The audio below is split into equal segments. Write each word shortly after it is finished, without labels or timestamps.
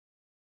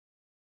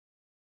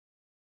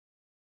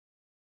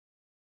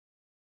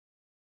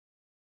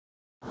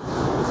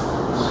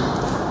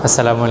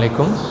Assalamu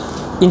alaikum.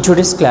 In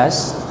today's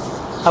class,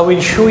 I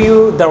will show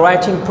you the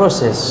writing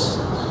process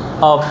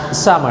of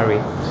summary.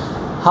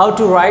 How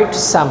to write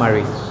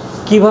summary.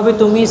 কিভাবে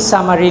তুমি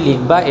summary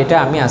লিখবা এটা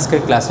আমি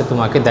আজকের ক্লাসে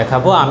তোমাকে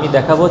দেখাবো। আমি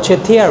দেখাবো হচ্ছে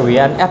থিওরি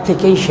অ্যান্ড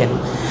অ্যাপ্লিকেশন।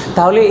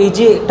 তাহলে এই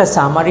যে একটা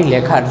সামারি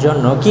লেখার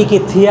জন্য কি কি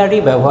থিওরি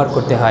ব্যবহার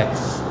করতে হয়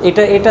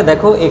এটা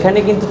দেখো, এখানে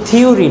কিন্তু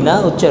থিওরি না,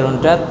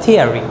 উচ্চারণটা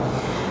থিওরি।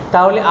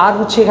 তাহলে আর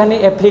হচ্ছে এখানে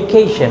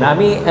অ্যাপ্লিকেশন।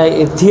 আমি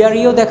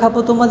থিওরিও দেখাবো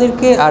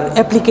তোমাদেরকে আর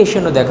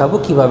অ্যাপ্লিকেশনও দেখাবো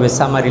কিভাবে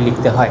সামারি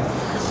লিখতে হয়।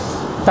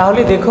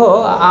 তাহলে দেখো,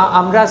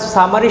 আমরা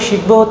সামারি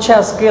শিখবো হচ্ছে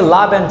আজকে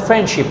লাভ অ্যান্ড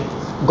ফ্রেন্ডশিপ।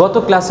 গত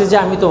ক্লাসে যে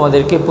আমি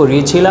তোমাদেরকে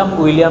পড়িয়েছিলাম,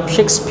 উইলিয়াম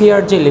শেক্সপিয়ার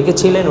যে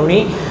লিখেছিলেন উনি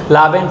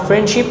love and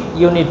friendship,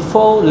 unit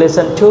 4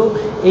 lesson 2,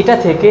 এটা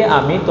থেকে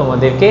আমি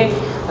তোমাদেরকে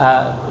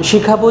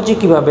শিখাবো যে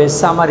কীভাবে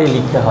সামারি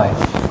লিখতে হয়।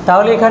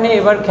 তাহলে এখানে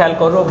এবার খেয়াল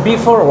করো,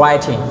 বিফোর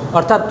রাইটিং,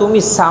 অর্থাৎ তুমি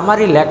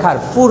সামারি লেখার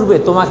পূর্বে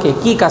তোমাকে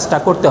কি কাজটা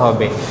করতে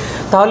হবে।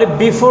 তাহলে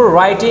before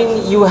writing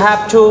you have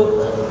to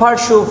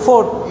পারসু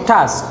 4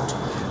 task.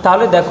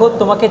 তাহলে দেখো,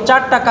 তোমাকে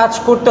 4টা কাজ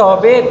করতে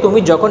হবে তুমি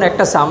যখন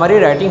একটা সামারি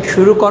রাইটিং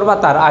শুরু করবা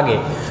তার আগে।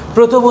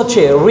 প্রথম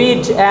হচ্ছে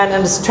read and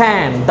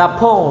understand the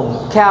poem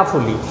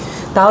carefully.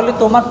 তাহলে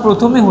তোমার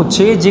প্রথমে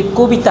হচ্ছে যে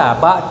কবিতা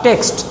বা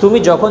টেক্সট তুমি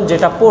যখন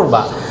যেটা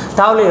পড়বা,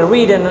 তাহলে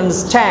রিড অ্যান্ড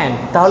আন্ডারস্ট্যান্ড,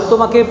 তাহলে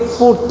তোমাকে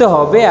পড়তে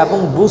হবে এবং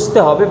বুঝতে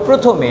হবে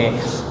প্রথমে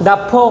দ্য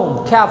পোয়েম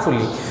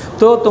কেয়ারফুলি।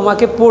 তো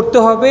তোমাকে পড়তে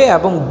হবে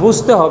এবং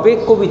বুঝতে হবে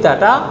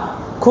কবিতাটা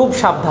খুব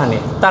সাবধানে।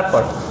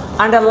 তারপর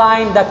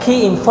আন্ডারলাইন দ্য কি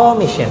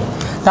ইনফরমেশন।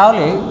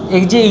 তাহলে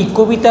এই যে এই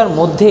কবিতার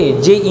মধ্যে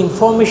যে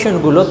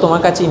ইনফরমেশনগুলো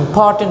তোমার কাছে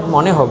ইম্পর্টেন্ট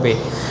মনে হবে,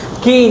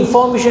 কি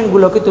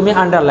ইনফরমেশনগুলোকে তুমি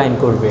আন্ডারলাইন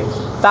করবে।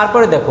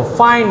 তারপরে দেখো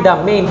ফাইন্ড দ্য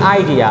মেইন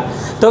আইডিয়া।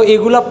 তো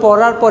এগুলো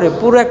পড়ার পরে,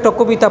 পুরো একটা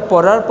কবিতা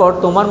পড়ার পর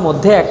তোমার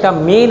মধ্যে একটা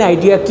মেইন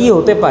আইডিয়া কি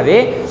হতে পারে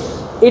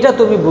এটা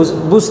তুমি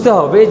বুঝতে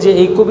হবে যে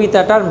এই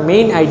কবিতাটার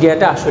মেইন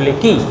আইডিয়াটা আসলে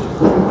কি।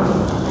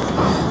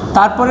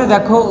 তারপরে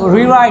দেখো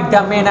rewrite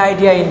the main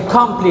idea in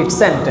complete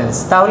sentence.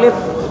 তাহলে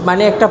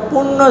মানে একটা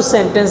পূর্ণ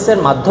সেন্টেন্সের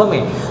মাধ্যমে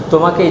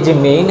তোমাকে এই যে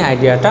মেইন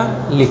আইডিয়াটা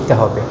লিখতে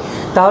হবে।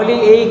 তাহলে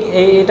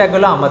এটা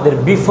গেলো আমাদের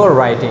বিফোর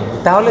রাইটিং।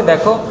 তাহলে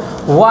দেখো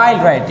ওয়াইল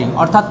রাইটিং,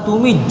 অর্থাৎ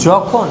তুমি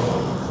যখন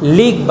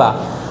লিখবা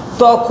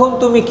তখন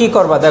তুমি কি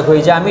করবা। দেখো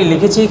এই যে আমি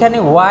লিখেছি এখানে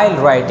ওয়াইল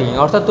রাইটিং,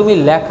 অর্থাৎ তুমি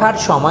লেখার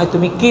সময়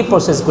তুমি কি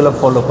প্রসেসগুলো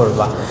ফলো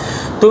করবা।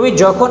 তুমি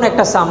যখন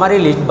একটা সামারি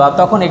লিখবা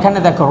তখন এখানে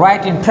দেখো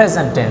রাইট ইন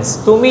প্রেজেন্ট টেন্স।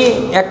 তুমি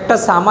একটা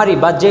সামারি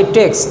বা যে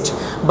টেক্সট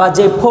বা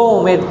যে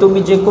পোয়েমের তুমি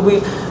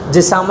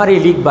যে সামারি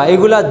লিখবা,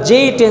 এগুলা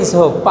যেই টেন্স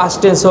হোক, পাস্ট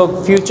টেন্স হোক,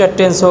 ফিউচার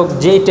টেন্স হোক,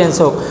 যেই টেন্স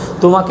হোক,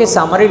 তোমাকে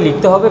সামারি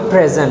লিখতে হবে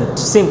প্রেজেন্ট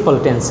সিম্পল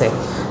টেন্সে।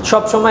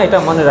 সবসময় এটা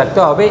মনে রাখতে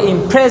হবে, ইন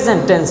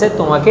প্রেজেন্ট টেন্সে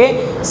তোমাকে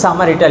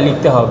সামারিটা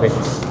লিখতে হবে।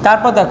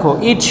 তারপর দেখো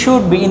it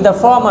should be in the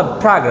form of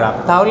paragraph.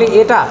 তাহলে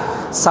এটা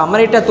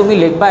সামারিটা তুমি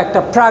লিখবা একটা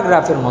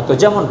প্যারাগ্রাফের মতো।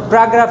 যেমন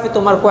প্যারাগ্রাফে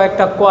তোমার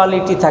কয়েকটা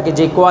কোয়ালিটি থাকে,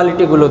 যে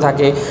কোয়ালিটিগুলো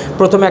থাকে,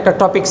 প্রথমে একটা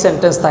টপিক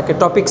সেন্টেন্স থাকে,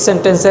 টপিক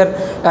সেন্টেন্সের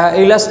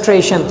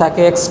ইলাস্ট্রেশন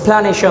থাকে,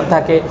 এক্সপ্লানেশন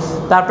থাকে,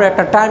 তারপর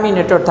একটা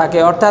টার্মিনেটর থাকে,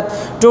 অর্থাৎ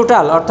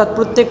টোটাল, অর্থাৎ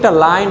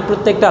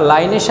প্রত্যেকটা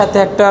লাইনের সাথে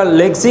একটা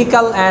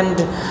লেক্সিক্যাল অ্যান্ড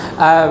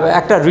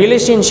একটা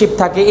রিলেশনশিপ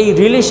থাকে। এই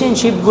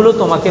রিলেশনশিপগুলো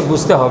তোমাকে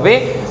বুঝতে হবে।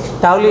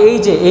 তাহলে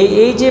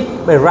এই যে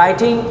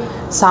রাইটিং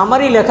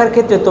সামারি লেখার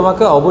ক্ষেত্রে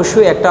তোমাকে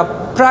অবশ্যই একটা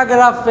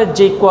প্যারাগ্রাফের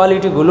যে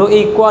কোয়ালিটিগুলো,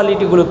 এই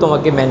কোয়ালিটিগুলো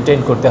তোমাকে মেনটেন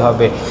করতে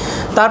হবে।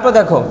 তারপর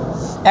দেখো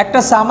একটা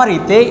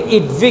সামারিতে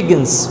ইট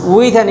begins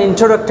with an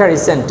introductory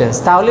sentence.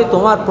 তাহলে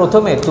তোমার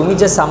প্রথমে তুমি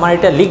যে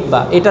সামারিটা লিখবা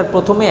এটার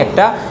প্রথমে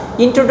একটা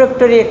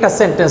ইন্ট্রোডাক্টরি একটা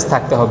সেন্টেন্স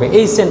থাকতে হবে।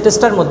 এই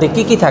সেন্টেন্সটার মধ্যে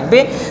কি কি থাকবে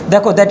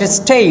দেখো, দ্যাট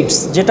স্টেটস,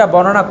 যেটা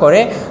বর্ণনা করে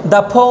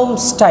দ্য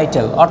পোয়েমস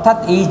টাইটেল, অর্থাৎ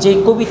এই যে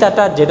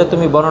কবিতাটা যেটা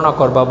তুমি বর্ণনা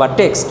করবা বা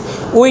টেক্সট,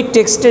 ওই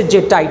টেক্সটের যে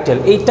টাইটেল,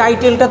 এই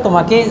টাইটেলটা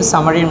তোমাকে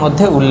সামারির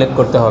মধ্যে উল্লেখ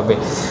করতে হবে।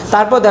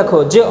 তারপর দেখো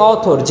যে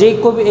অথর, যেই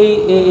কবি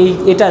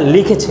এটা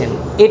লিখেছেন,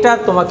 এটা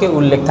তোমাকে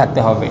উল্লেখ থাকতে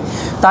হবে।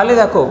 তাহলে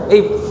দেখো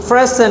এই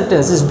first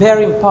sentence is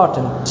very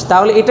important.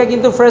 তাহলে এটা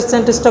কিন্তু ফার্স্ট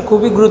সেন্টেন্সটা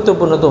খুবই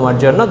গুরুত্বপূর্ণ তোমার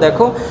জন্য।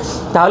 দেখো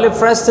তাহলে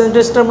ফার্স্ট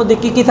সেন্টেন্সটার মধ্যে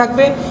কি কি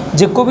থাকবে,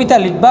 যে কবিতা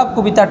লিখবা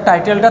কবিতার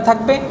টাইটেলটা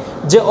থাকবে,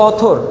 যে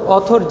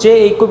অথর যে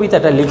এই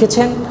কবিতাটা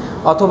লিখেছেন,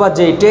 অথবা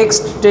যে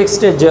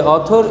টেক্সটের যে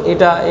অথর,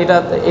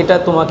 এটা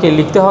তোমাকে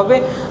লিখতে হবে।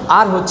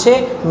 আর হচ্ছে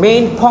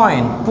মেইন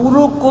পয়েন্ট,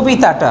 পুরো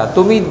কবিতাটা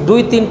তুমি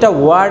 2-3টা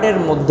ওয়ার্ডের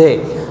মধ্যে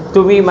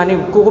তুমি মানে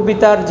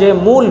কবিতার যে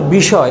মূল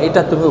বিষয়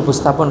এটা তুমি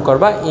উপস্থাপন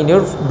করবা in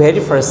your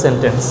very first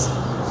sentence.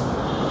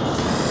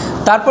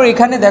 তারপর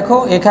এখানে দেখো,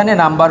 এখানে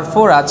নাম্বার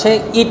 4 আছে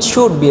it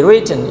should be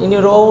written in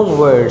your own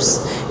words.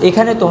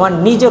 এখানে তোমার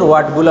নিজের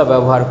ওয়ার্ডগুলো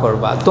ব্যবহার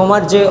করবা।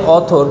 তোমার যে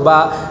অথর বা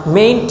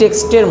মেইন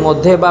টেক্সটের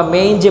মধ্যে বা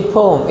মেইন যে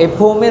পোয়েম, এই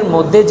পোয়েমের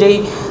মধ্যে যেই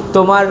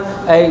তোমার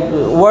এই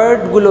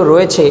ওয়ার্ডগুলো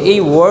রয়েছে, এই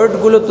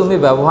ওয়ার্ডগুলো তুমি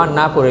ব্যবহার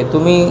না করে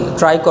তুমি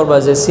ট্রাই করবা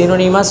যে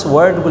সিনোনিমাস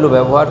ওয়ার্ডগুলো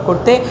ব্যবহার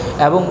করতে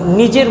এবং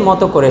নিজের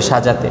মতো করে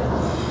সাজাতে।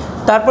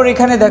 তারপর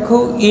এখানে দেখো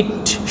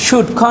it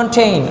should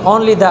contain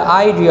only the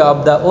idea of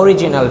the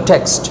original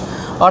text.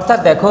 অর্থাৎ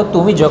দেখো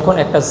তুমি যখন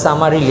একটা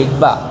সামারি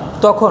লিখবা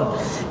তখন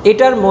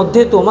এটার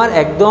মধ্যে তোমার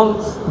একদম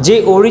যে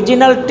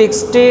অরিজিনাল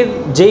টেক্সটের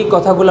যেই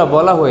কথাগুলো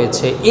বলা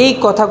হয়েছে এই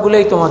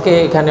কথাগুলোই তোমাকে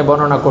এখানে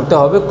বর্ণনা করতে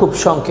হবে খুব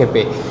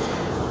সংক্ষেপে।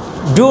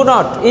 Do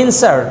not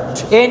insert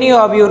any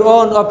of your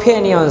own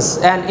opinions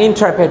and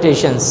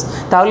interpretations.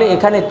 তাহলে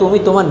এখানে তুমি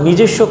তোমার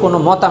নিজস্ব কোনো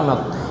মতামত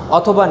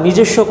অথবা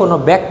নিজস্ব কোনো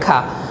ব্যাখ্যা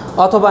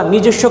অথবা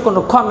নিজস্ব কোনো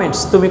কমেন্টস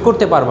তুমি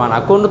করতে পারবা না,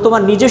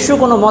 তোমার নিজস্ব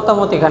কোনো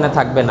মতামত এখানে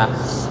থাকবে না।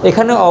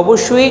 এখানে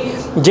অবশ্যই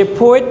যে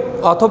পোয়েট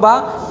অথবা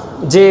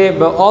যে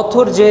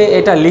অথর যে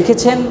এটা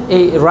লিখেছেন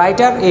এই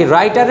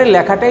রাইটারের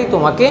লেখাটাই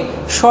তোমাকে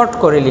শর্ট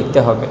করে লিখতে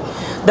হবে।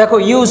 দেখো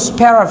ইউজ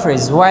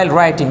প্যারাফ্রেজ ওয়াইল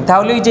রাইটিং।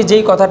 তাহলে এই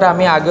যেই কথাটা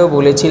আমি আগেও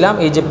বলেছিলাম,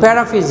 এই যে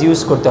প্যারাফ্রেজ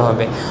ইউজ করতে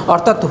হবে,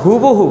 অর্থাৎ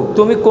হুবহু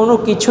তুমি কোনো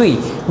কিছুই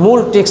মূল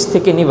টেক্সট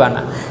থেকে নিবা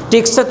না।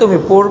 টেক্সটটা তুমি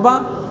পড়বা,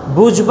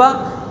 বুঝবা,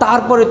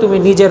 তারপরে তুমি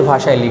নিজের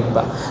ভাষায়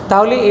লিখবা।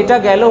 তাহলে এটা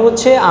গেল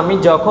হচ্ছে আমি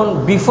যখন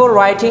বিফোর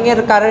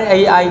রাইটিংয়ের কারণে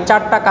এই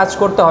 4টা কাজ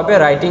করতে হবে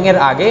রাইটিংয়ের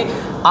আগে,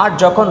 আর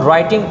যখন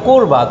রাইটিং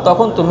করবা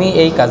তখন তুমি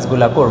এই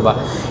কাজগুলো করবা।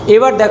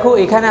 এবার দেখো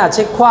এখানে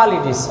আছে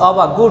qualities of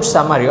a good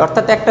summary,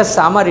 অর্থাৎ একটা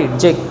সামারির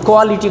যে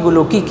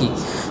কোয়ালিটিগুলো কি কি।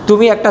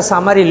 তুমি একটা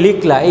সামারি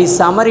লিখলা, এই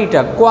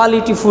সামারিটা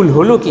কোয়ালিটিফুল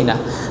হলো কি না।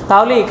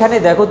 তাহলে এখানে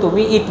দেখো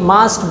তুমি ইট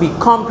মাস্ট বি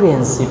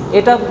কম্প্রিহেন্সিভ,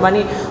 এটা মানে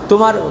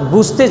তোমার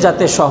বুঝতে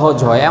যাতে সহজ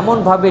হয়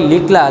এমনভাবে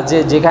লিখলা যে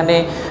যেখানে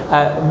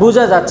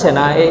বোঝা যাচ্ছে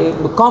না, এই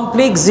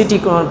কমপ্লেক্সিটি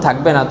কোনো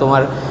থাকবে না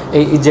তোমার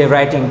এই যে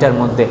রাইটিংটার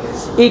মধ্যে।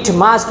 ইট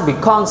মাস্ট বি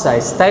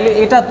কনসাইজ, তাইলে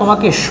এটা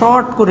তোমাকে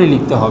শর্ট করে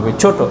লিখতে হবে,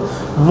 ছোট।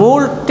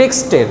 মূল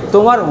টেক্সটের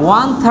তোমার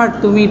 1/3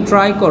 তুমি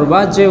ট্রাই করবা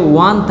যে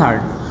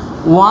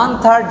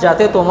 1/3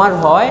 যাতে তোমার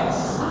হয়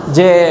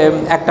যে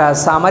একটা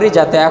সামারি,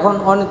 যাতে এখন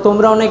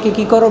তোমরা অনেকে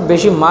কী করো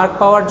বেশি মার্ক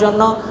পাওয়ার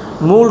জন্য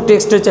মূল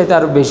টেক্সটের চাইতে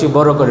আরও বেশি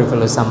বড় করে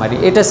ফেলো সামারি।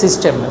 এটা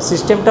সিস্টেম না,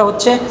 সিস্টেমটা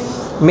হচ্ছে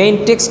মেইন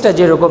টেক্সটটা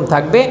যেরকম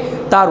থাকবে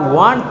তার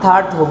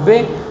 1/3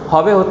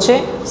 হবে হচ্ছে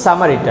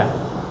সামারিটা।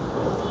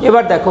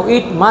 এবার দেখো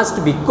ইট মাস্ট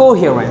বি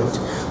কোহিয়ারেন্ট।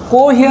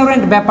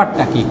 কোহিয়ারেন্ট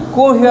ব্যাপারটা কি?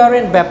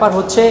 কোহিয়ারেন্ট ব্যাপার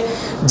হচ্ছে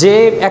যে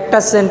একটা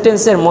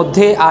সেন্টেন্সের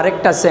মধ্যে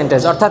আরেকটা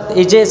সেন্টেন্স, অর্থাৎ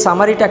এই যে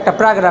সামারিটা একটা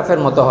প্যারাগ্রাফের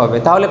মতো হবে,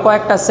 তাহলে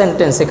কয়েকটা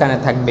সেন্টেন্স এখানে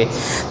থাকবে।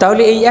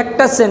 তাহলে এই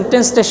একটা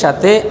সেন্টেন্সের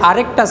সাথে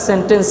আরেকটা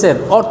সেন্টেন্সের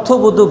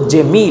অর্থবোধক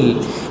যে মিল,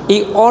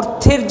 এই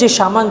অর্থের যে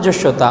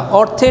সামঞ্জস্যতা,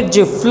 অর্থের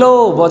যে ফ্লো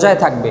বজায়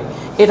থাকবে,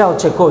 এটা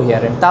হচ্ছে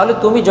কোহিয়ারেন্ট। তাহলে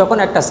তুমি যখন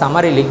একটা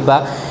সামারি লিখবা,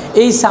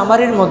 এই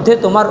সামারির মধ্যে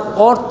তোমার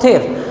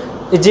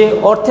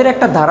অর্থের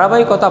একটা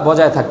ধারাবাহিকতা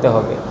বজায় থাকতে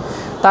হবে।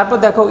 তারপর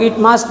দেখো it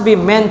must be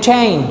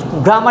maintained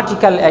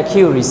grammatical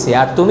accuracy.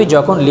 আর তুমি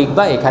যখন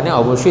লিখবা এখানে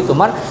অবশ্যই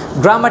তোমার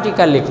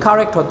গ্রামাটিক্যালি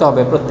কারেক্ট হতে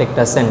হবে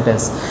প্রত্যেকটা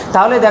সেন্টেন্স।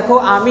 তাহলে দেখো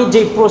আমি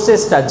যেই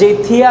প্রসেসটা,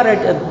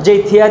 যেই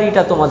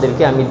থিওরিটা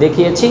তোমাদেরকে আমি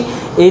দেখিয়েছি,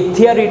 এই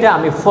থিওরিটা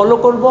আমি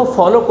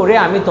ফলো করে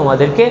আমি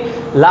তোমাদেরকে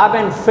লাভ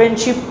অ্যান্ড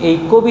ফ্রেন্ডশিপ এই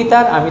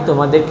কবিতার আমি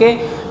তোমাদেরকে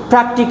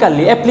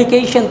প্র্যাকটিক্যালি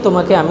অ্যাপ্লিকেশন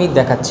তোমাকে আমি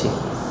দেখাচ্ছি।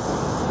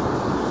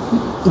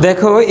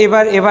 দেখো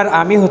এবার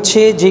আমি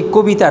হচ্ছে যে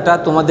কবিতাটা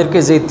তোমাদেরকে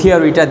যে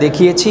থিওরিটা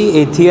দেখিয়েছি,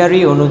 এই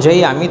থিওরি অনুযায়ী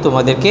আমি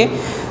তোমাদেরকে,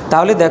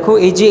 তাহলে দেখো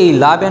এই যে এই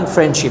লাভ অ্যান্ড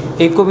ফ্রেন্ডশিপ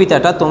এই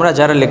কবিতাটা তোমরা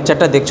যারা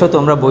লেকচারটা দেখছো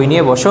তোমরা বই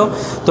নিয়ে বসো।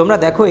 তোমরা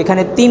দেখো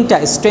এখানে 3টা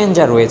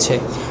স্ট্যাঞ্জা রয়েছে।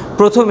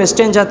 প্রথম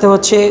স্ট্যাঞ্জাতে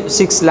হচ্ছে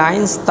 6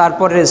 লাইন্স,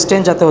 তারপরের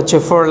স্ট্যাঞ্জাতে হচ্ছে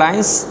 4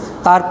 লাইন্স,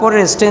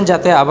 তারপরের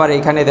স্ট্যাঞ্জাতে আবার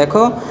এখানে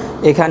দেখো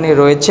এখানে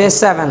রয়েছে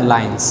 7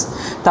 লাইন্স।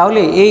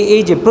 তাহলে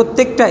এই যে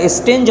প্রত্যেকটা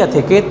স্ট্যাঞ্জা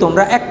থেকে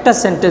তোমরা একটা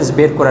সেন্টেন্স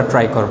বের করা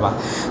ট্রাই করবা।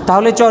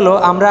 তাহলে চলো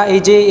আমরা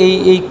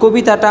এই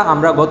কবিতাটা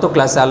আমরা গত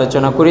ক্লাসে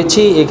আলোচনা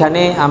করেছি।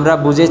 এখানে আমরা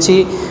বুঝেছি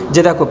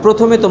যে দেখো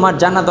প্রথমে তোমার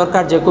জানা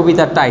দরকার যে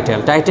কবিতার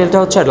টাইটেলটা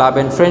হচ্ছে লাভ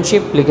অ্যান্ড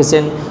ফ্রেন্ডশিপ,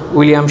 লিখেছেন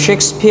উইলিয়াম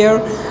শেক্সপিয়ার।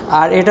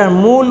 আর এটার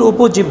মূল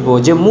উপজীব্য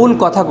যে মূল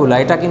কথাগুলো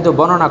এটা কিন্তু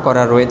বর্ণনা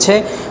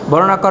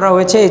করা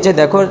হয়েছে। এই যে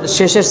দেখো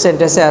শেষের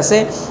সেন্টেন্সে আছে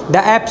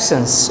the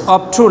absence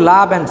of true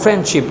love and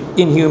friendship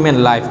in human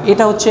life,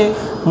 এটা হচ্ছে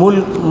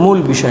মূল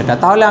বিষয়টা।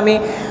 তাহলে আমি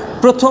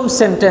প্রথম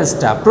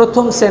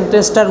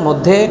সেন্টেন্সটার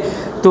মধ্যে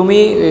তুমি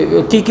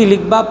কি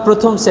লিখবা,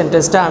 প্রথম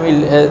সেন্টেন্সটা আমি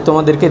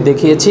তোমাদেরকে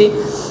দেখিয়েছি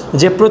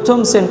যে প্রথম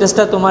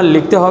সেন্টেন্সটা তোমার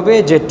লিখতে হবে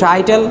যে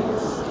টাইটেল,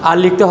 আর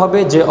লিখতে হবে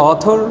যে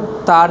অথর,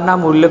 তার নাম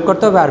উল্লেখ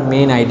করতে হবে, আর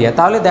মেইন আইডিয়া।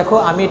 তাহলে দেখো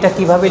আমি এটা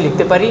কিভাবে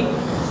লিখতে পারি,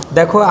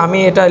 দেখো আমি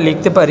এটা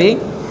লিখতে পারি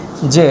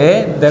যে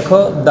দেখো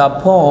the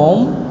poem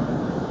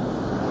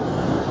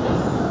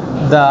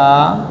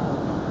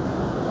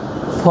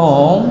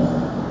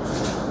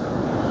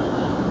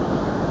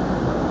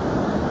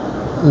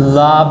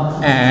love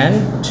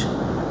and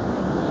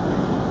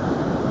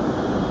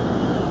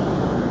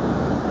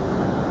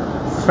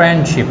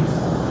friendship.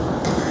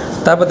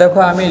 তারপর দেখো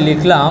আমি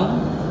লিখলাম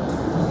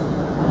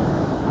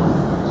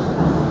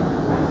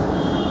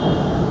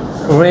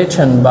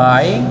written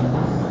by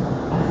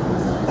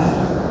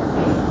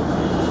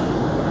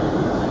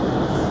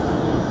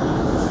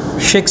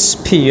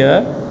Shakespeare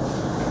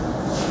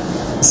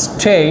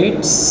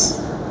states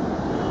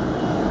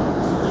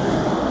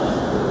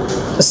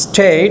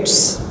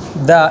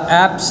the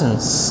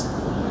absence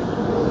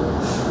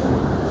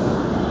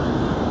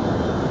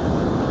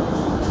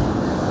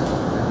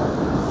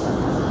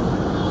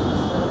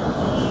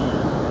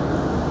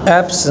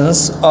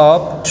of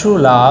true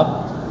love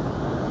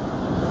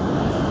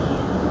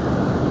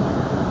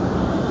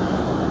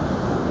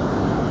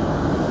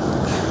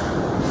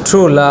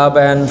true love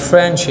and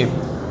friendship.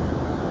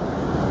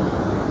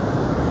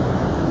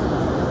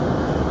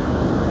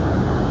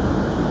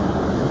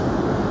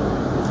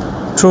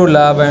 True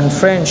love and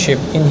friendship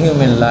in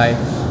human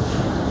life.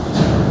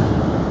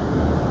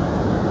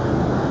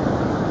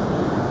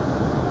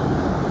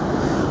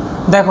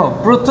 দেখো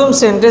প্রথম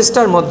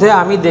সেন্টেন্সটার মধ্যে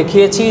আমি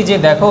দেখিয়েছি যে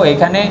দেখো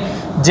এখানে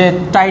যে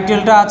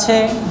টাইটেলটা আছে,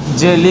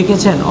 যে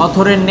লিখেছেন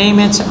অথরের নেম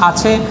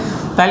আছে,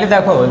 তাহলে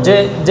দেখো যে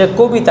যে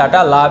কবিতাটা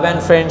love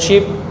and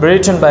friendship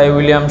written by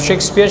William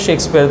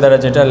Shakespeare দ্বারা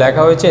যেটা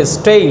লেখা হয়েছে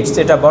স্টেটস,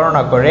 এটা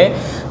বর্ণনা করে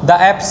দ্য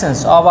অ্যাবসেন্স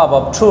অভাব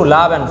of true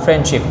love and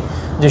friendship,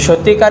 যে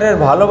সত্যিকারের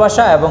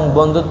ভালোবাসা এবং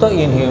বন্ধুত্ব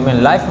ইন হিউম্যান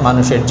লাইফ,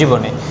 মানুষের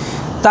জীবনে।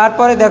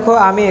 তারপরে দেখো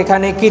আমি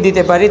এখানে কি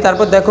দিতে পারি,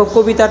 তারপর দেখো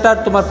কবিতাটার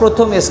তোমার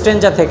প্রথম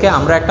স্ট্যাঞ্জা থেকে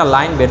আমরা একটা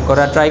লাইন বের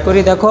করা ট্রাই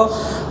করি। দেখো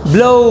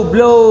blow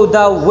blow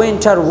the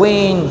winter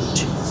wind,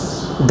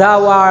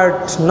 thou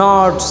art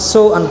not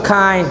so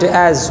unkind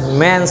as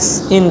man's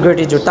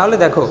ingratitude। তাহলে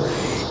দেখো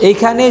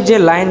এইখানে যে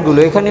লাইনগুলো,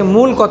 এখানে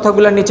মূল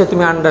কথাগুলোর নিচে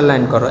তুমি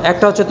আন্ডারলাইন করো।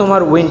 একটা হচ্ছে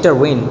তোমার উইন্টার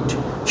উইন্ড,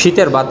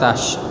 শীতের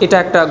বাতাস, এটা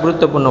একটা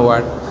গুরুত্বপূর্ণ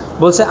ওয়ার্ড।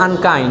 বলছে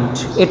আনকাইন্ড,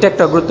 এটা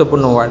একটা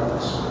গুরুত্বপূর্ণ ওয়ার্ড।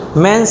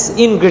 ম্যানস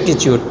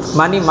ইনগ্রেটিটিউড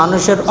মানে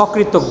মানুষের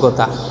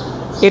অকৃতজ্ঞতা,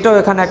 এটাও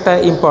এখানে একটা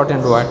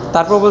ইম্পর্ট্যান্ট ওয়ার্ড।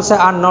 তারপর বলছে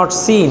আর নট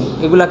সিন,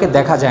 এগুলাকে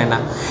দেখা যায় না।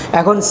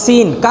 এখন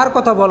সিন কার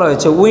কথা বলা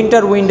হয়েছে?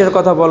 উইন্টার উইন্ডের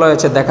কথা বলা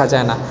হয়েছে, দেখা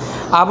যায় না।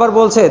 আবার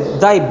বলছে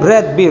দাই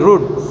ব্রেথ বি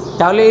রুড,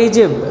 তাহলে এই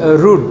যে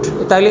রুড,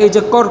 তাহলে এই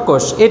যে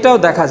কর্কশ, এটাও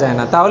দেখা যায়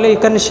না। তাহলে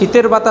এখানে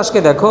শীতের বাতাসকে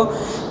দেখো,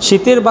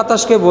 শীতের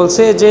বাতাসকে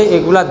বলছে যে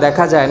এগুলা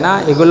দেখা যায় না,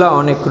 এগুলা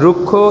অনেক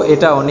রুক্ষ,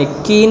 এটা অনেক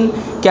কিন।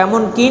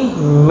 কেমন কিন?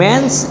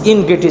 ম্যানস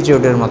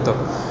ইনগ্রেটিটিউডের মতো।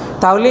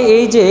 তাহলে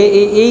এই যে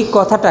এই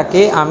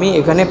কথাটাকে আমি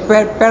এখানে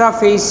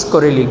প্যারাফ্রেজ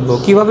করে লিখব।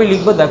 কিভাবে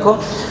লিখব দেখো,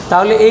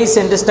 তাহলে এই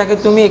সেন্টেন্সটাকে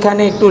তুমি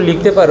এখানে একটু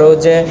লিখতে পারো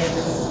যে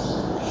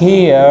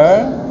here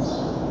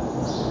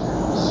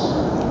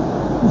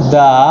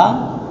the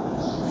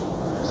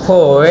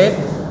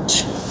poet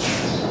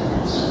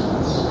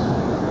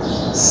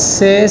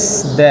Cesc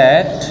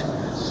that,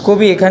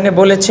 কবি এখানে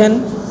বলেছেন,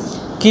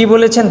 কি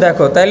বলেছেন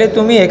দেখো। তাহলে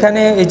তুমি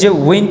এখানে এই যে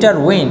উইন্টার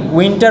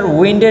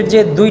উইন্ডের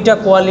যে দুইটা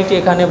কোয়ালিটি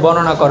এখানে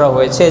বর্ণনা করা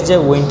হয়েছে, যে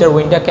উইন্টার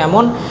উইন্ডটা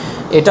কেমন,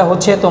 এটা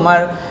হচ্ছে তোমার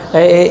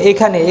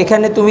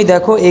এখানে তুমি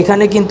দেখো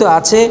এখানে কিন্তু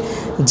আছে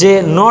যে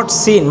নট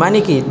সিন, মানে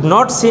কি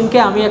নট সিনকে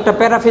আমি একটা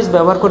প্যারাফ্রেজ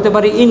ব্যবহার করতে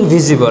পারি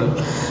ইনভিজিবল।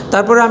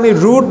 তারপরে আমি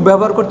রুড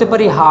ব্যবহার করতে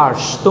পারি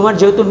হার্শ, তোমার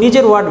যেহেতু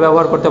নিজের ওয়ার্ড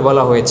ব্যবহার করতে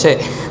বলা হয়েছে।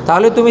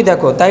 তাহলে তুমি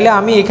দেখো, তাইলে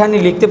আমি এখানে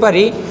লিখতে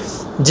পারি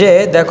যে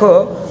দেখো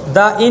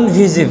the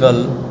invisible,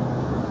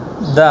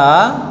 the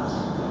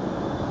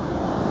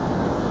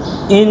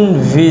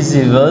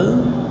invisible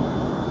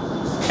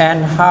and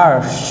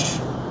harsh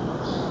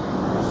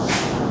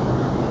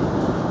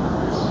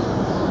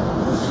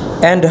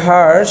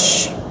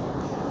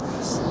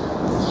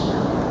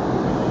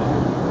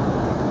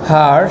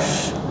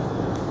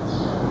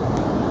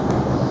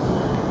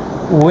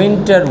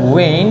winter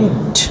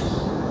wind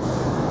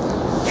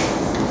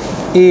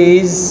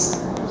is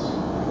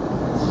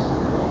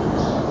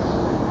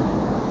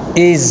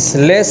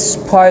less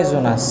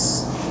poisonous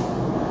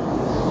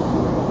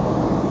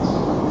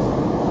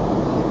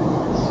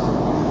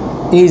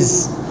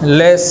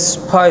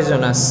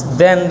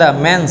than the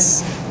man's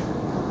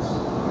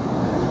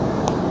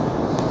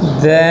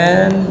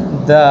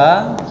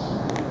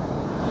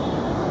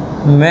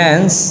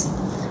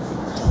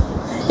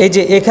এই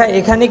যে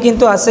এখানে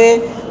কিন্তু আছে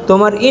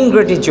তোমার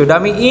ইনগ্রেটিটিউড।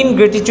 আমি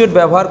ইনগ্রেটিটিউড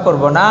ব্যবহার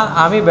করব না,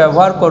 আমি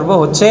ব্যবহার করব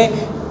হচ্ছে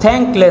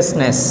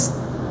থ্যাঙ্কলেসনেস।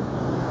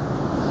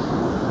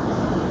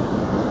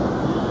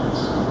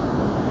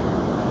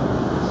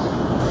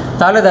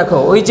 তাহলে দেখো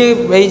ওই যে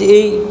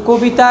এই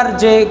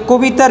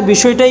কবিতার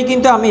বিষয়টাই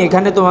কিন্তু আমি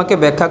এখানে তোমাকে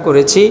ব্যাখ্যা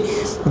করেছি,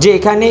 যে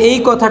এখানে এই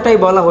কথাটাই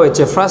বলা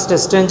হয়েছে। ফার্স্ট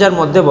স্ট্যাঞ্জার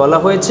মধ্যে বলা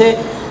হয়েছে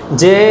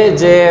যে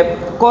যে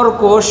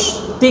কর্কশ,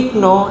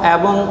 তীক্ষ্ণ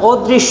এবং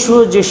অদৃশ্য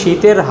যে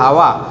শীতের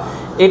হাওয়া,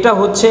 এটা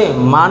হচ্ছে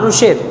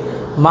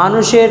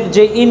মানুষের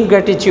যে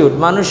ইনগ্র্যাটিটিউড,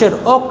 মানুষের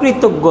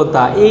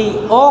অকৃতজ্ঞতা, এই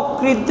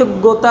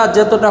অকৃতজ্ঞতা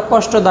যতটা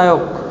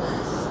কষ্টদায়ক,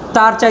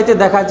 তার চাইতে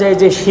দেখা যায়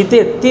যে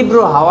শীতের তীব্র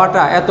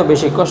হাওয়াটা এত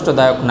বেশি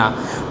কষ্টদায়ক না।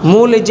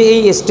 মূল যে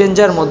এই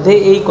স্ট্যাঞ্জার মধ্যে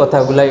এই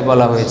কথাগুলাই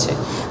বলা হয়েছে।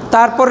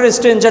 তারপরের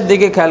স্ট্যাঞ্জার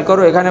দিকে খেয়াল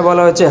করো, এখানে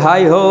বলা হয়েছে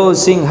হাই হো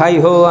সিং হাই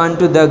হো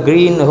আনটু দ্য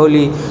গ্রিন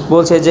হোলি,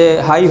 বলছে যে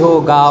হাই হো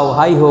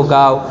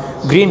গাও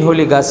গ্রিন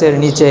হোলি গাছের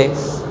নিচে।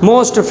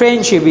 মোস্ট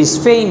ফ্রেন্ডশিপ ইজ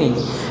ফেইনিং,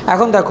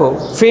 এখন দেখো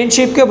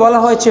ফ্রেন্ডশিপকে বলা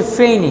হয়েছে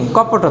ফেইনিং,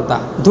 কপটতা,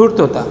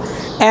 ধূর্ততা।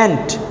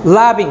 অ্যান্ড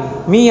লাভিং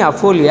মিয়া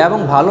ফলি, এবং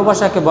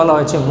ভালোবাসাকে বলা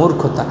হয়েছে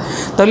মূর্খতা।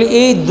 তাহলে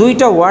এই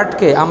দুইটা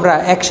ওয়ার্ডকে আমরা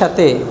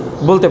একসাথে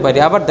বলতে পারি।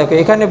 আবার দেখো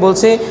এখানে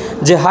বলছে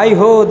যে হাই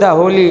হো the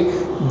Holi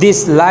this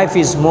life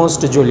is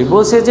most Jolly,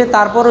 বলছে যে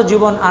তারপরও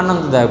জীবন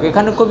আনন্দদায়ক।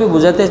 এখানে কবি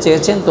বোঝাতে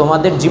চেয়েছেন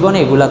তোমাদের জীবনে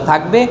এগুলা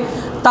থাকবে,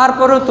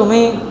 তারপরেও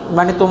তুমি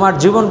মানে তোমার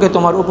জীবনকে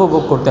তোমার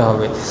উপভোগ করতে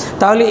হবে।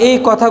 তাহলে এই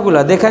কথাগুলো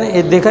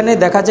দেখানে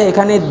দেখা যায়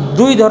এখানে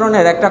দুই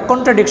ধরনের একটা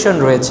কন্ট্রাডিকশন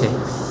রয়েছে।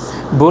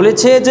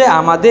 বলেছে যে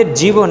আমাদের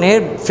জীবনের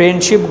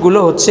ফ্রেন্ডশিপগুলো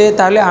হচ্ছে,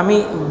 তাহলে আমি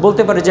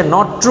বলতে পারি যে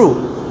নট ট্রু,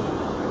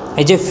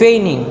 এই যে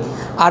ফেইনিং।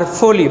 আর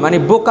ফলি মানে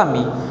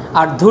বোকামি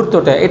আর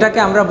ধূর্ততা, এটাকে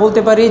আমরা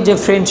বলতে পারি যে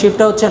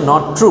ফ্রেন্ডশিপটা হচ্ছে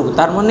নট ট্রু।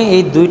 তার মানে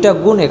এই দুইটা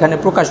গুণ এখানে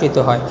প্রকাশিত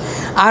হয়।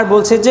 আর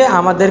বলছে যে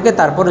আমাদেরকে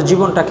তারপরে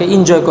জীবনটাকে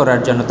এনজয়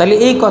করার জন্য। তাহলে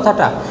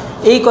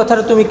এই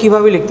কথাটা তুমি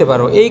কিভাবে লিখতে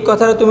পারো? এই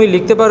কথাটা তুমি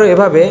লিখতে পারো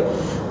এভাবে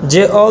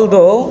যে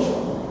অলদো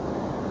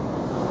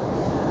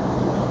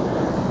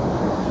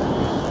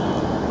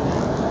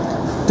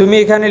তুমি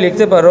এখানে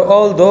লিখতে পারো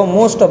although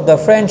most of the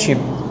friendship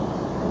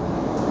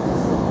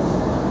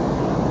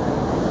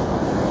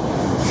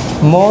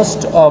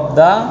most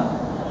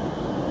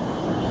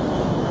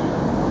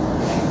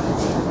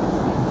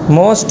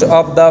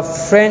of the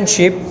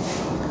friendship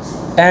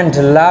and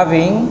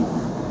loving,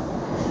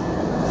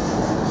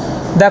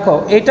 দেখো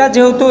এটা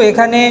যেহেতু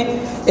এখানে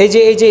এই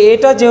যে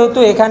এটা যেহেতু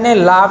এখানে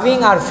লাভিং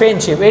আর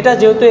ফ্রেন্ডশিপ, এটা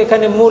যেহেতু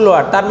এখানে মূল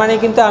ওয়ার্ড, তার মানে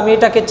কিন্তু আমি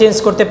এটাকে চেঞ্জ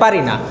করতে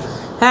পারি না।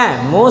 হ্যাঁ,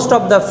 most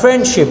of the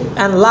friendship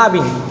and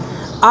loving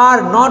are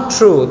not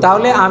true.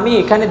 তাহলে আমি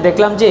এখানে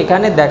দেখলাম যে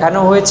এখানে দেখানো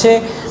হয়েছে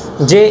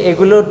যে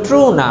এগুলো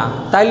ট্রু না,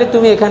 তাইলে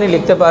তুমি এখানে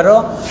লিখতে পারো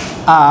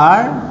আর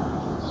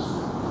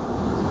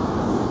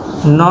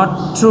নট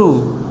ট্রু।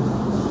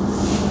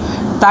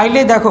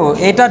 তাইলে দেখো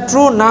এটা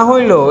ট্রু না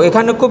হইলেও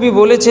এখানে কবি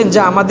বলেছেন যে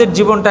আমাদের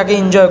জীবনটাকে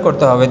এনজয়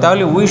করতে হবে,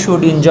 তাহলে we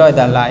should enjoy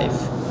the life,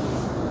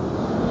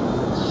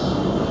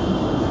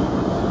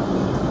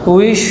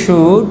 we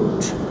should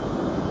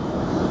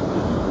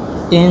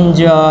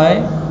enjoy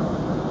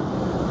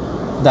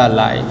the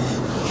life.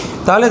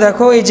 তাহলে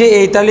দেখো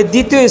তাহলে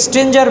দ্বিতীয়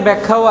স্ট্রেঞ্জার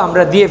ব্যাখ্যাও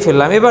আমরা দিয়ে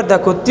ফেললাম। এবার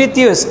দেখো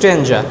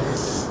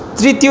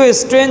তৃতীয়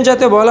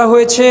স্ট্রেঞ্জাতে বলা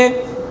হয়েছে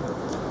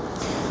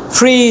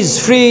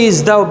ফ্রিজ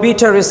দাও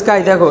বিটার স্কাই।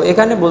 দেখো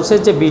এখানে বলছে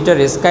যে বিটার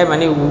স্কাই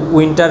মানে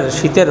উইন্টার,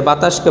 শীতের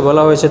বাতাসকে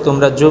বলা হয়েছে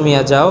তোমরা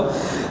জমিয়া যাও।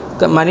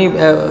 মানে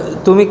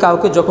তুমি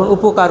কাউকে যখন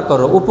উপকার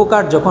করো,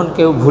 উপকার যখন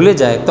কেউ ভুলে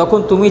যায়, তখন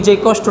তুমি যে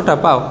কষ্টটা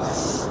পাও,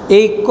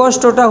 এই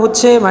কষ্টটা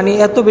হচ্ছে মানে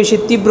এত বেশি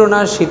তীব্র না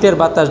শীতের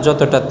বাতাস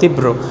যতটা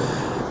তীব্র,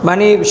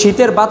 মানে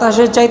শীতের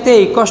বাতাসের চাইতে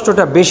এই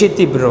কষ্টটা বেশি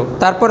তীব্র।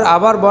 তারপর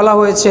আবার বলা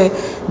হয়েছে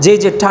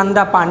যে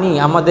ঠান্ডা পানি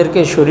আমাদেরকে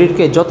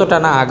শরীরকে যতটা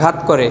না আঘাত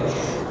করে,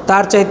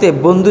 তার চাইতে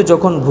বন্ধু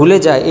যখন ভুলে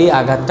যায় এই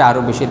আঘাতটা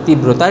আরও বেশি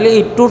তীব্র। তাহলে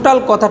এই টোটাল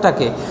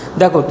কথাটাকে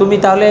দেখো তুমি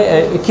তাহলে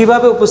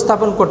কিভাবে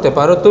উপস্থাপন করতে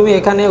পারো, তুমি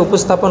এখানে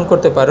উপস্থাপন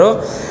করতে পারো।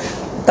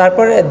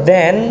 তারপরে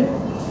দেন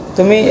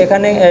তুমি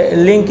এখানে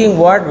লিঙ্কিং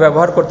ওয়ার্ড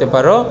ব্যবহার করতে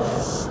পারো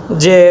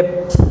যে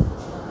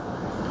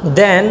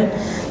দেন।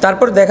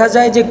 তারপর দেখা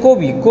যায় যে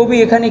কবি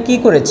এখানে কি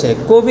করেছে,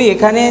 কবি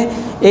এখানে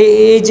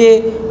এই যে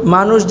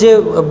মানুষ যে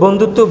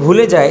বন্ধুত্ব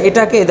ভুলে যায়,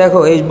 এটাকে দেখো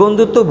এই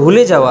বন্ধুত্ব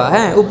ভুলে যাওয়া,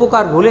 হ্যাঁ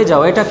উপকার ভুলে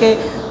যাওয়া, এটাকে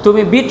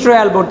তুমি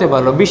বিট্রয়াল বলতে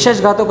পারো,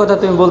 বিশ্বাসঘাতকতা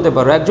তুমি বলতে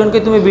পারো। একজনকে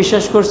তুমি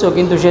বিশ্বাস করছো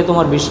কিন্তু সে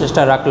তোমার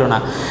বিশ্বাসটা রাখলো না।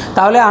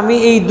 তাহলে আমি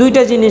এই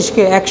দুইটা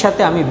জিনিসকে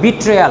একসাথে আমি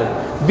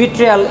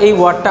বিট্রয়াল এই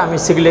ওয়ার্ডটা আমি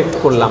সিলেক্ট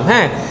করলাম।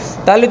 হ্যাঁ,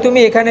 তাহলে তুমি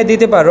এখানে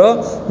দিতে পারো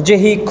যে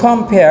হি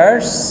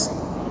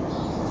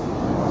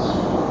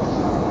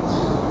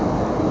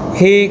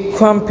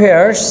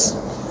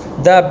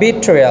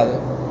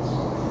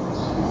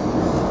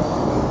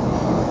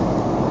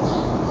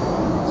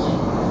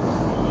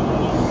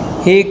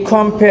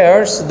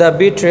compares the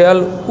betrayal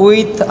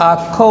with a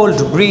cold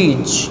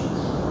breeze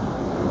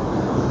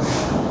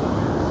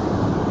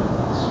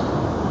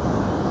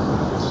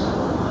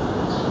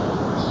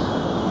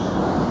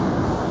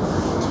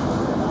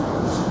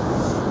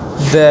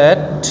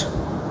that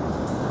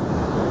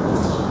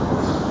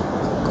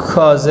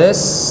causes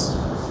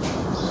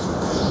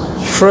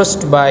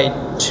frostbite।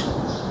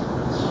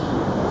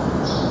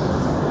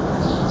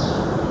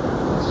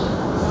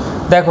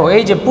 দেখো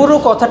এই যে পুরো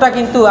কথাটা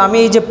কিন্তু আমি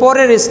এই যে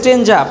পরের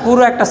স্ট্রেঞ্জা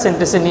পুরো একটা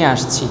সেন্টেন্সে নিয়ে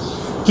আসছি।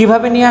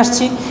 কিভাবে নিয়ে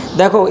আসছি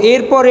দেখো,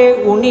 এরপরে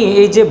উনি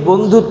এই যে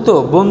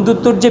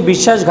বন্ধুত্বর যে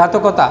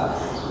বিশ্বাসঘাতকতা,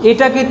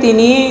 এটাকে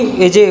তিনি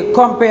এই যে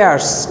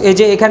কম্পেয়ার্স, এই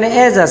যে এখানে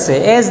এজ আছে,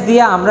 এজ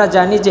দিয়ে আমরা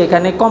জানি যে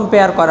এখানে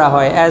কম্পেয়ার করা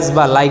হয় এজ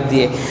বা লাইক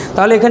দিয়ে।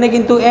 তাহলে এখানে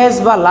কিন্তু এজ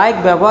বা লাইক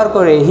ব্যবহার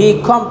করে হি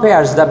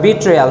কম্পেয়ার্স দ্য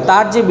বিট্রেয়াল,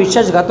 তার যে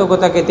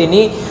বিশ্বাসঘাতকতাকে তিনি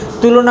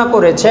তুলনা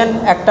করেছেন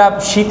একটা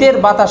শীতের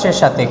বাতাসের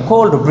সাথে,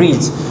 কোল্ড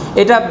ব্রিজ।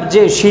 এটা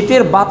যে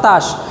শীতের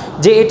বাতাস,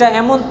 যে এটা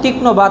এমন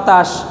তীক্ষ্ণ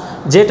বাতাস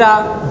যেটা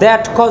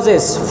দ্যাট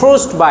কজেস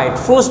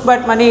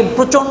ফ্রস্টবাইট মানে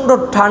প্রচণ্ড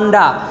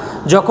ঠান্ডা।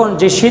 যখন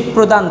যে শীত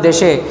প্রধান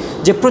দেশে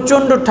যে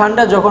প্রচণ্ড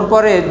ঠান্ডা যখন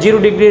পরে 0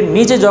 ডিগ্রির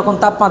নিচে যখন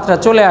তাপমাত্রা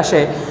চলে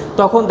আসে,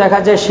 তখন দেখা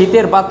যায়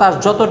শীতের বাতাস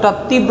যতটা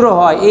তীব্র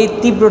হয়, এই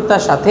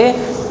তীব্রতার সাথে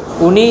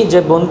উনি যে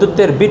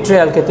বন্ধুত্বের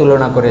বিট্রেয়ালকে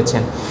তুলনা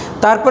করেছেন।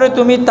 তারপরে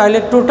তুমি তাহলে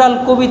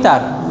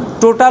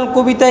টোটাল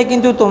কবিতায়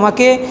কিন্তু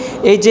তোমাকে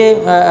এই যে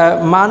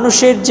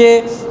মানুষের যে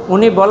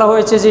উনি বলা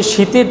হয়েছে যে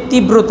শীতের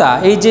তীব্রতা,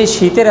 এই যে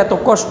শীতের এত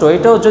কষ্ট,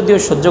 এটাও যদিও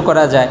সহ্য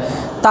করা যায়,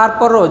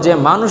 তারপরও যে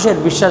মানুষের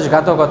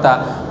বিশ্বাসঘাতকতা,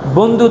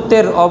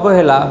 বন্ধুত্বের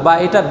অবহেলা বা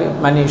এটা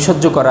মানে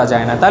সহ্য করা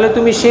যায় না। তাহলে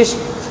তুমি শেষ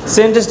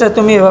সেন্টেন্সটা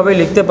তুমি এভাবে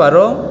লিখতে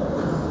পারো,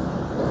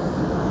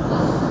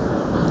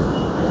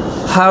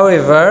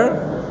 however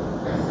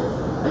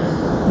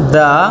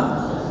the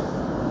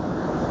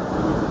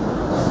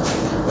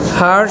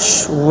harsh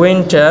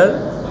winter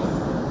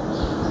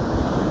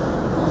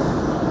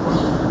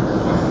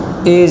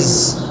is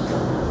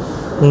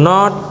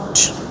not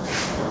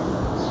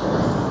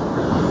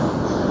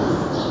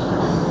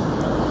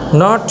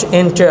not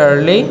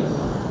entirely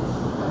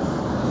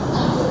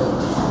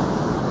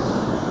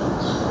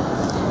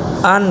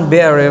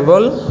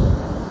unbearable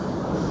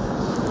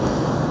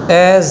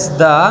as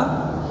the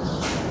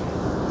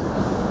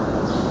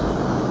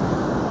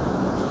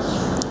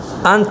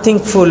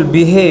unthankful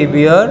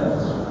behavior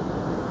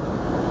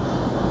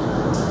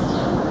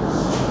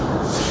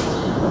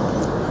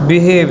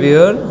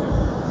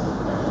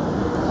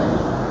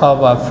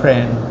of a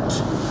friend.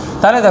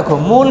 তাহলে দেখো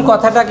মূল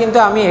কথাটা কিন্তু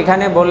আমি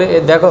এখানে বলে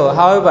দেখো,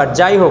 however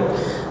যাই হোক,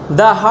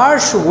 দ্য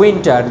হার্শ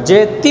উইন্টার, যে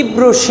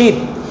তীব্র শীত,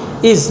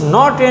 ইজ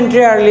নট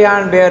এন্টায়ারলি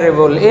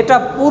আনবেয়ারেবল, এটা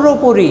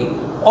পুরোপুরি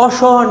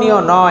অসহনীয়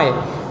নয়,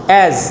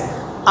 অ্যাজ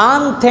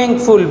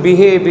আনথ্যাঙ্কফুল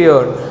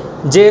বিহেভিয়ার,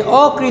 যে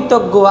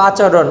অকৃতজ্ঞ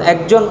আচরণ,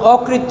 একজন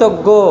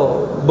অকৃতজ্ঞ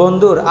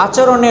বন্ধুর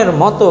আচরণের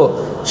মতো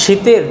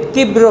শীতের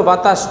তীব্র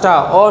বাতাসটা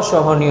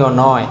অসহনীয়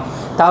নয়।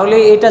 তাহলে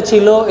এটা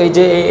ছিল এই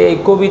যে এই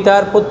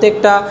কবিতার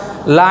প্রত্যেকটা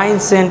লাইন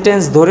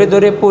সেন্টেন্স ধরে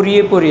ধরে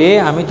পড়িয়ে পড়িয়ে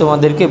আমি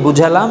তোমাদেরকে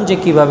বুঝালাম যে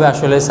কিভাবে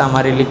আসলে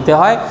সামারি লিখতে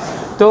হয়।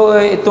 তো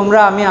তোমরা,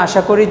 আমি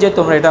আশা করি যে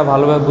তোমরা এটা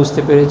ভালোভাবে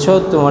বুঝতে পেরেছো।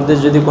 তোমাদের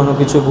যদি কোনো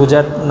কিছু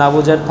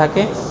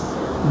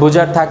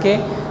বোঝার থাকে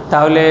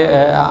তাহলে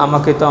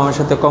আমাকে তো আমার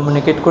সাথে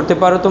কমিউনিকেট করতে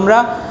পারো তোমরা।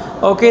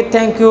 ওকে,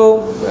 thank you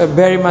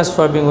very much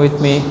for being with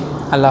me.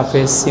 আল্লাহ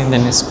হাফেজ, C in the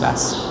next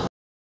class.